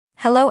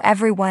Hello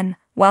everyone,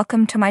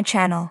 welcome to my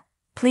channel.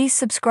 Please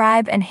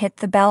subscribe and hit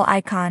the bell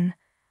icon.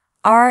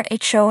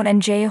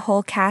 RHONJ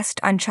whole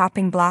cast on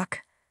chopping block.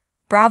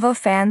 Bravo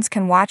fans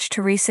can watch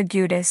Teresa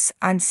Giudice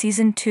on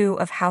Season 2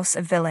 of House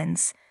of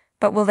Villains,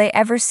 but will they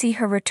ever see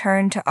her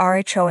return to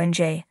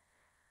RHONJ?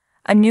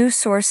 A news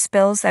source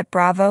spills that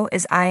Bravo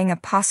is eyeing a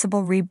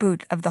possible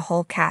reboot of the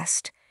whole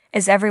cast.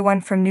 Is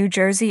everyone from New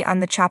Jersey on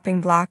the chopping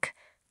block?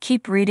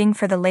 Keep reading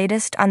for the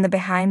latest on the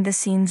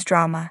behind-the-scenes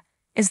drama.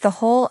 Is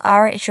the whole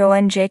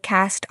RHONJ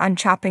cast on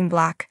chopping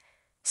block?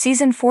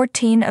 Season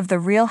 14 of The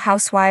Real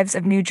Housewives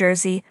of New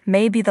Jersey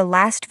may be the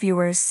last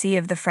viewers see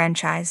of the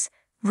franchise.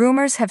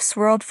 Rumors have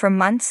swirled for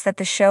months that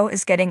the show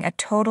is getting a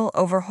total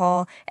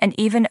overhaul, and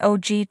even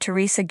OG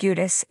Teresa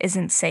Giudice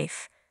isn't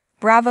safe.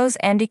 Bravo's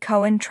Andy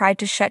Cohen tried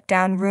to shut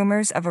down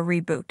rumors of a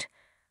reboot.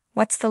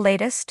 What's the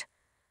latest?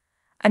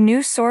 A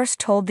news source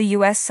told the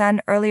U.S.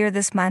 Sun earlier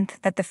this month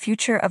that the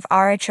future of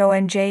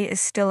RHONJ is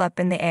still up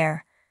in the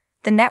air.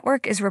 The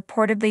network is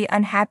reportedly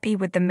unhappy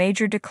with the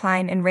major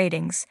decline in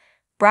ratings.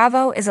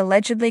 Bravo is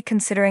allegedly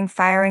considering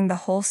firing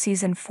the whole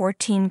Season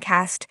 14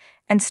 cast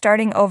and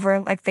starting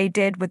over like they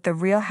did with The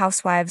Real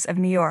Housewives of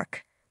New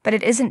York. But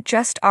it isn't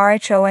just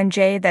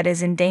RHONJ that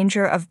is in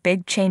danger of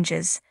big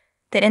changes.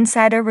 The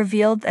insider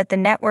revealed that the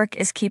network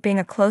is keeping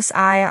a close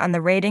eye on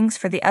the ratings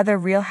for the other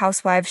Real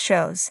Housewives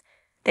shows.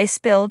 They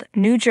spilled,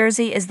 New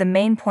Jersey is the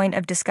main point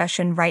of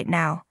discussion right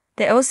now.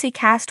 The OC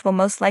cast will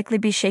most likely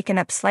be shaken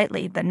up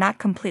slightly but not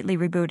completely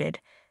rebooted.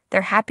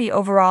 They're happy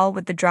overall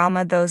with the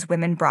drama those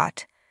women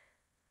brought.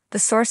 The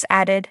source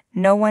added,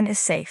 no one is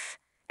safe.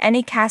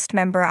 Any cast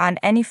member on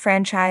any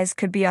franchise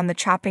could be on the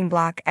chopping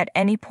block at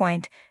any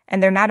point,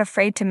 and they're not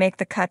afraid to make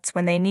the cuts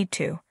when they need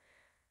to.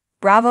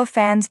 Bravo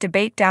fans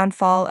debate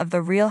downfall of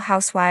The Real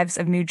Housewives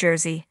of New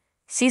Jersey.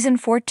 Season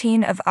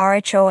 14 of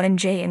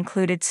RHONJ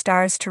included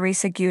stars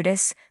Teresa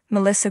Giudice,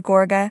 Melissa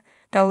Gorga,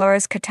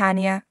 Dolores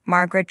Catania,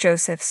 Margaret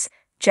Josephs,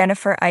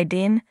 Jennifer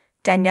Aydin,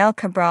 Danielle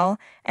Cabral,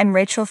 and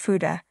Rachel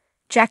Fuda.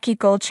 Jackie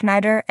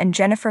Goldschneider and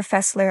Jennifer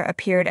Fessler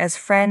appeared as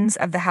friends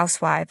of the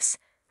Housewives.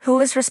 Who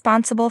is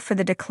responsible for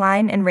the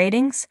decline in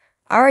ratings?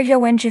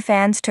 RHONJ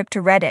fans took to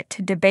Reddit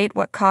to debate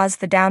what caused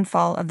the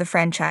downfall of the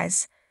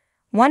franchise.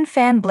 One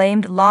fan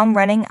blamed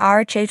long-running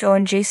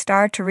RHONJ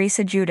star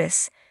Teresa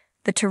Giudice.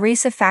 The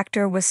Teresa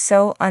factor was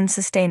so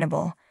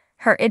unsustainable.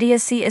 Her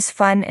idiocy is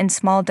fun in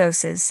small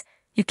doses.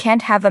 You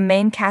can't have a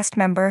main cast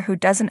member who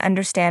doesn't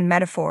understand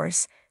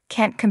metaphors,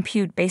 can't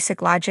compute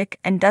basic logic,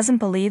 and doesn't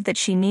believe that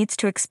she needs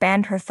to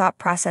expand her thought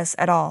process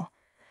at all.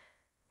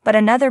 But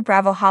another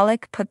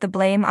Bravoholic put the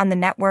blame on the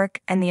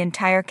network and the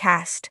entire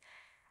cast.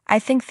 I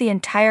think the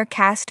entire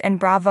cast and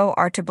Bravo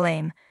are to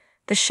blame.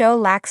 The show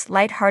lacks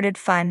light-hearted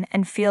fun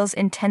and feels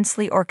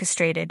intensely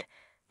orchestrated.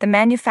 The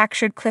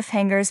manufactured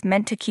cliffhangers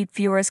meant to keep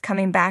viewers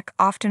coming back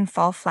often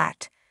fall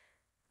flat.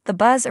 The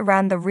buzz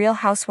around The Real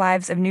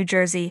Housewives of New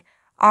Jersey,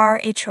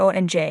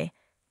 RHONJ,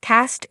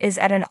 cast is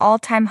at an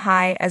all-time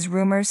high as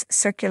rumors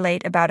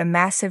circulate about a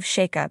massive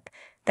shakeup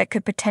that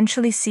could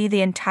potentially see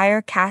the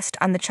entire cast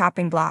on the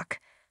chopping block.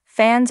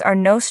 Fans are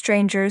no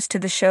strangers to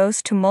the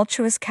show's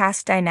tumultuous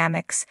cast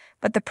dynamics,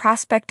 but the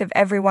prospect of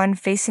everyone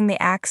facing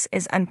the axe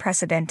is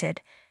unprecedented.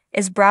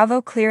 Is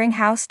Bravo clearing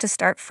house to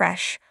start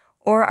fresh,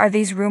 or are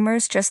these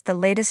rumors just the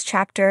latest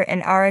chapter in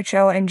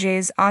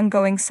RHONJ's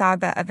ongoing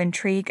saga of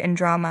intrigue and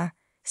drama?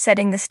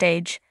 Setting the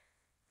stage.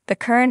 The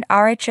current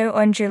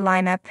RHONJ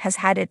lineup has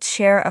had its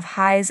share of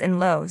highs and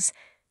lows,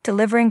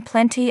 delivering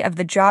plenty of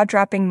the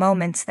jaw-dropping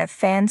moments that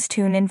fans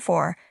tune in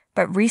for,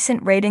 but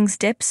recent ratings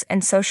dips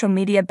and social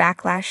media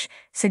backlash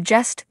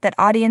suggest that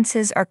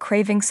audiences are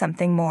craving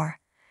something more.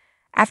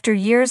 After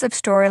years of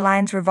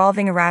storylines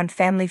revolving around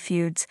family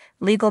feuds,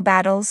 legal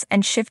battles,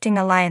 and shifting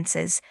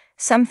alliances,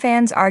 some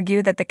fans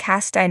argue that the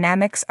cast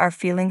dynamics are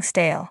feeling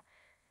stale.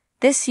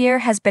 This year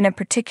has been a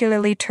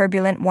particularly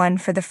turbulent one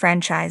for the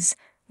franchise,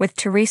 with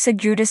Teresa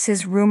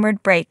Giudice's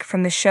rumored break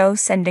from the show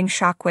sending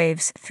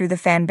shockwaves through the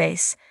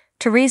fanbase.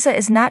 Teresa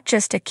is not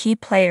just a key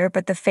player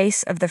but the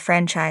face of the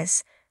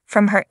franchise.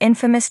 From her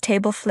infamous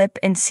table flip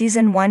in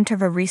Season 1 to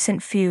her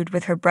recent feud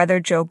with her brother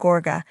Joe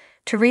Gorga,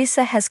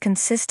 Teresa has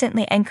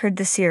consistently anchored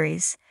the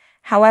series.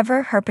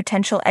 However, her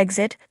potential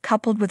exit,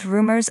 coupled with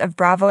rumors of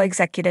Bravo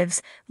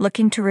executives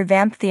looking to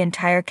revamp the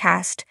entire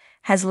cast,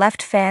 has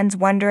left fans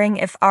wondering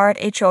if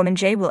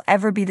RHONJ will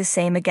ever be the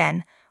same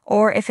again,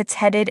 or if it's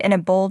headed in a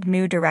bold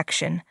new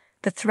direction.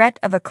 The threat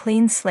of a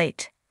clean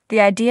slate. The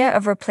idea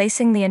of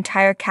replacing the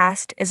entire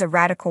cast is a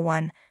radical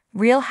one.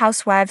 Real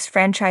Housewives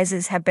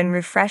franchises have been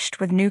refreshed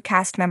with new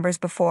cast members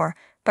before,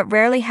 but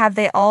rarely have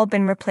they all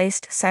been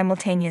replaced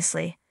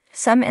simultaneously.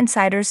 Some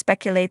insiders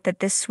speculate that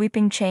this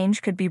sweeping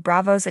change could be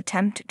Bravo's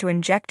attempt to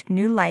inject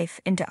new life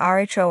into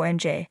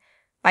RHONJ.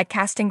 By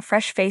casting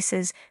fresh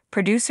faces,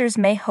 producers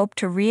may hope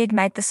to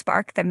reignite the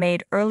spark that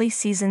made early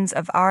seasons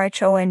of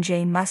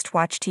RHONJ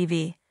must-watch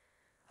TV.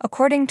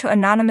 According to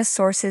anonymous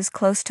sources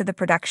close to the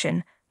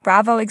production,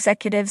 Bravo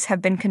executives have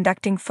been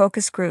conducting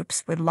focus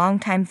groups with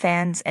longtime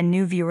fans and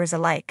new viewers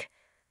alike.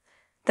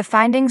 The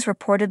findings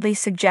reportedly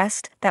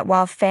suggest that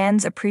while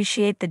fans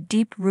appreciate the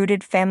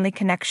deep-rooted family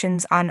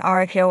connections on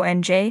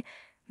RHONJ,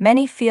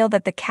 many feel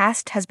that the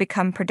cast has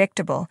become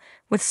predictable,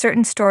 with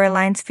certain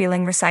storylines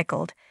feeling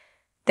recycled.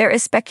 There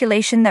is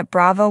speculation that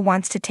Bravo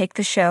wants to take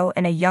the show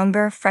in a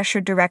younger,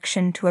 fresher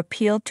direction to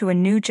appeal to a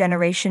new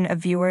generation of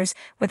viewers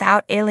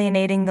without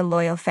alienating the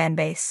loyal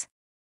fanbase.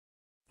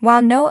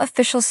 While no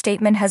official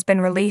statement has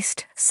been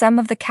released, some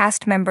of the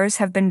cast members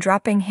have been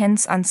dropping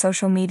hints on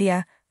social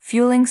media,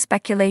 fueling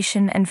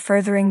speculation and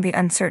furthering the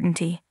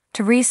uncertainty.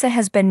 Teresa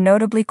has been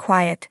notably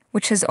quiet,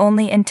 which has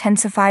only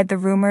intensified the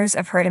rumors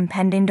of her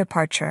impending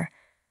departure.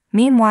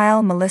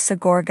 Meanwhile, Melissa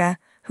Gorga,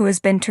 who has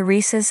been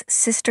Teresa's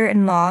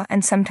sister-in-law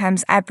and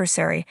sometimes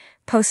adversary,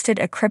 posted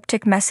a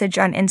cryptic message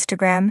on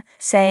Instagram,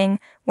 saying,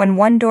 "When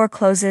one door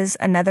closes,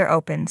 another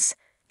opens.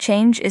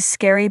 Change is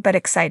scary but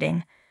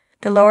exciting."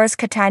 Dolores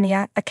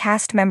Catania, a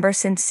cast member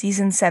since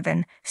season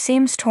 7,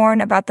 seems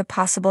torn about the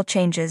possible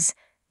changes.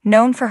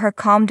 Known for her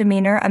calm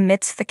demeanor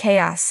amidst the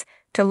chaos,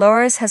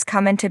 Dolores has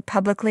commented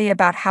publicly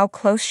about how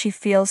close she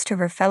feels to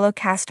her fellow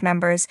cast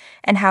members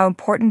and how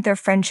important their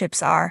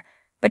friendships are,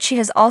 but she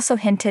has also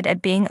hinted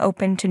at being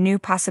open to new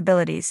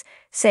possibilities,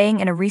 saying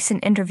in a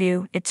recent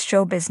interview, "It's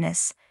show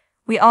business.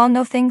 We all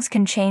know things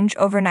can change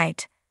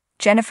overnight."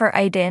 Jennifer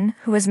Aydin,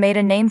 who has made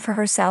a name for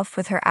herself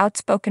with her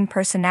outspoken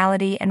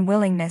personality and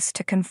willingness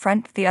to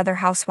confront the other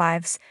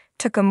housewives,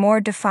 took a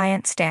more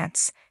defiant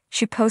stance.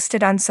 She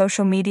posted on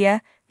social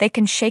media, "They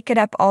can shake it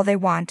up all they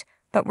want,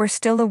 but we're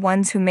still the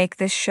ones who make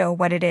this show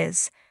what it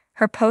is."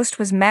 Her post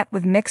was met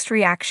with mixed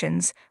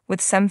reactions,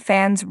 with some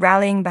fans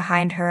rallying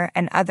behind her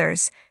and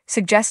others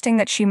suggesting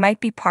that she might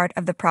be part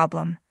of the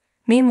problem.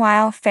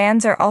 Meanwhile,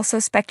 fans are also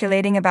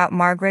speculating about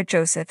Margaret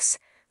Josephs,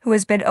 who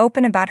has been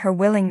open about her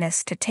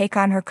willingness to take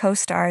on her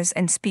co-stars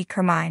and speak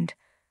her mind.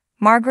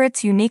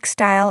 Margaret's unique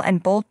style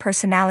and bold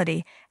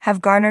personality have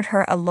garnered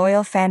her a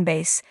loyal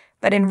fanbase,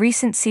 but in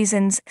recent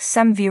seasons,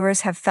 some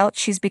viewers have felt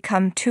she's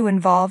become too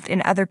involved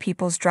in other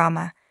people's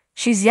drama.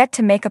 She's yet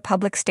to make a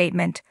public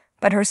statement,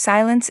 but her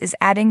silence is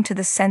adding to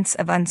the sense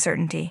of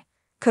uncertainty.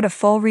 Could a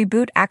full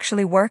reboot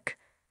actually work?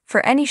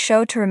 For any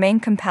show to remain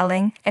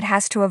compelling, it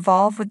has to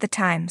evolve with the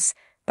times.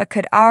 But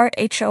could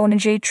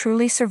RHONJ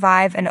truly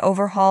survive an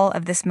overhaul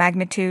of this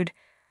magnitude?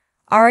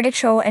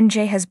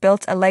 RHONJ has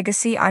built a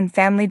legacy on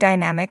family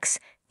dynamics,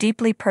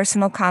 deeply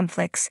personal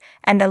conflicts,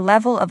 and a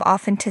level of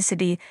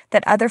authenticity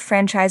that other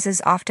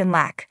franchises often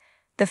lack.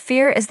 The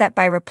fear is that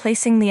by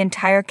replacing the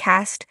entire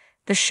cast,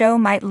 the show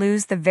might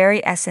lose the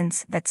very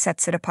essence that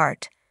sets it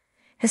apart.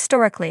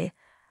 Historically,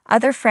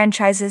 other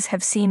franchises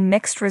have seen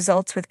mixed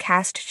results with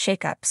cast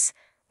shakeups.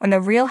 When The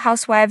Real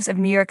Housewives of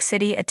New York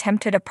City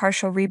attempted a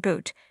partial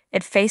reboot,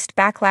 it faced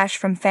backlash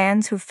from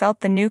fans who felt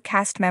the new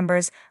cast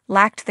members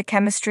lacked the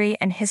chemistry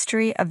and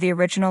history of the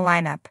original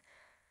lineup.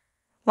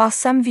 While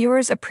some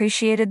viewers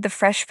appreciated the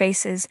fresh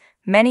faces,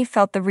 many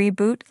felt the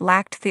reboot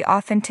lacked the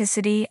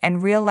authenticity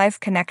and real-life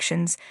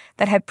connections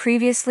that had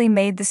previously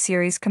made the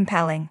series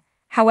compelling.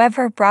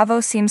 However, Bravo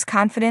seems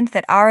confident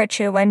that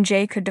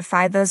RHONJ could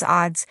defy those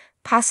odds,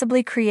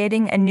 possibly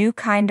creating a new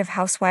kind of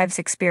Housewives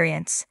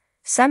experience.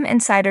 Some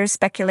insiders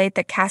speculate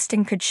that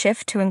casting could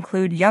shift to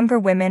include younger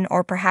women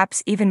or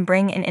perhaps even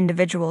bring in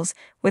individuals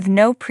with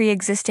no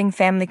pre-existing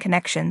family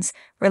connections,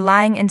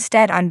 relying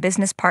instead on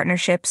business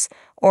partnerships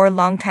or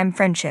longtime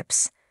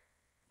friendships.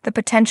 The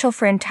potential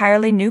for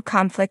entirely new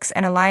conflicts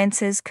and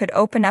alliances could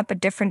open up a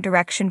different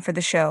direction for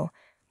the show,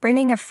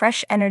 bringing a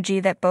fresh energy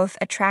that both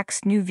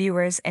attracts new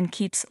viewers and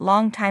keeps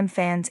longtime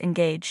fans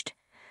engaged.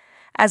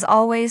 As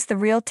always, the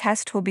real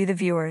test will be the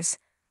viewers.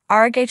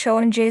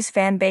 RHONJ's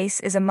fan base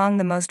is among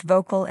the most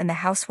vocal in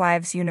the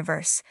Housewives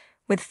universe,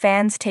 with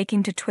fans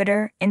taking to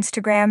Twitter,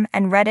 Instagram,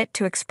 and Reddit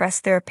to express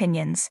their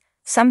opinions.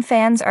 Some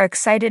fans are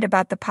excited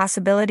about the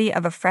possibility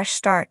of a fresh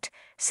start,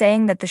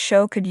 saying that the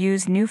show could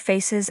use new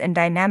faces and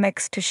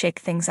dynamics to shake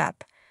things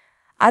up.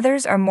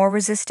 Others are more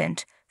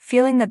resistant,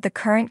 feeling that the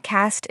current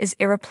cast is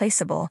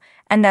irreplaceable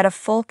and that a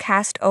full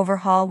cast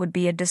overhaul would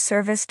be a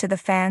disservice to the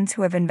fans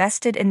who have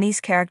invested in these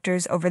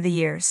characters over the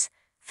years.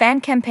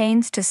 Fan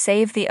campaigns to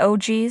save the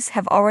OGs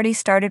have already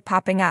started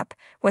popping up,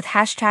 with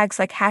hashtags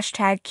like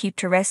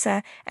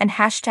 #KeepTeresa and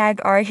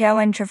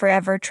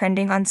 #RHONJForever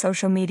trending on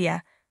social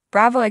media.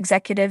 Bravo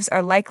executives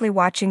are likely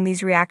watching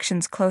these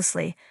reactions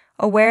closely,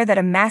 aware that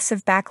a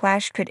massive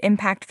backlash could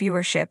impact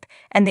viewership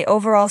and the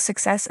overall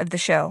success of the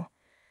show.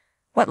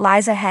 What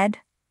lies ahead?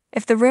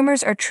 If the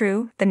rumors are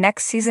true, the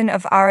next season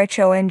of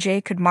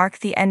RHONJ could mark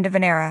the end of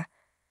an era.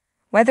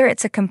 Whether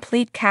it's a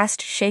complete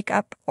cast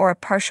shake-up or a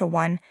partial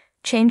one,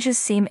 changes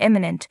seem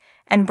imminent,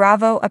 and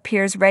Bravo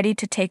appears ready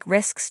to take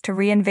risks to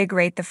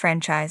reinvigorate the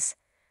franchise.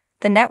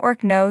 The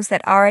network knows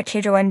that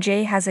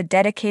RHONJ has a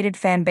dedicated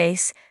fan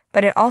base,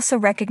 but it also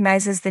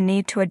recognizes the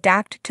need to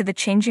adapt to the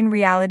changing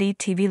reality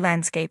TV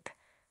landscape.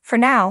 For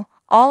now,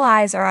 all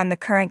eyes are on the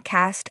current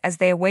cast as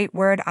they await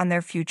word on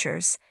their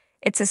futures.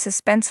 It's a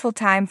suspenseful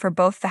time for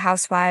both the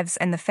housewives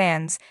and the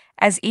fans,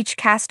 as each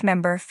cast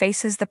member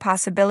faces the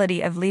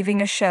possibility of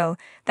leaving a show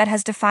that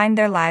has defined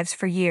their lives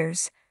for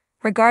years.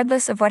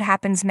 Regardless of what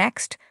happens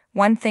next,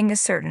 one thing is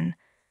certain.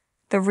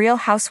 The Real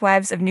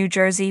Housewives of New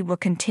Jersey will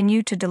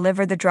continue to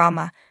deliver the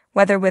drama,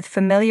 whether with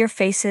familiar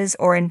faces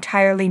or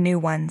entirely new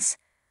ones.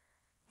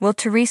 Will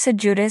Teresa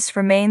Giudice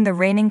remain the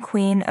reigning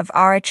queen of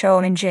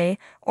RHONJ,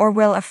 or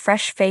will a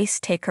fresh face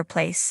take her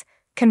place?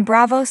 Can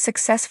Bravo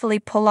successfully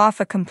pull off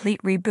a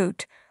complete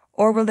reboot,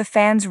 or will the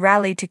fans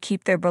rally to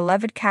keep their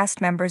beloved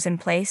cast members in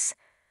place?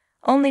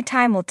 Only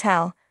time will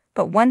tell,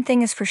 but one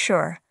thing is for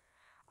sure.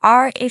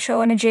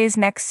 RHONJ's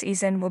next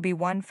season will be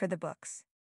one for the books.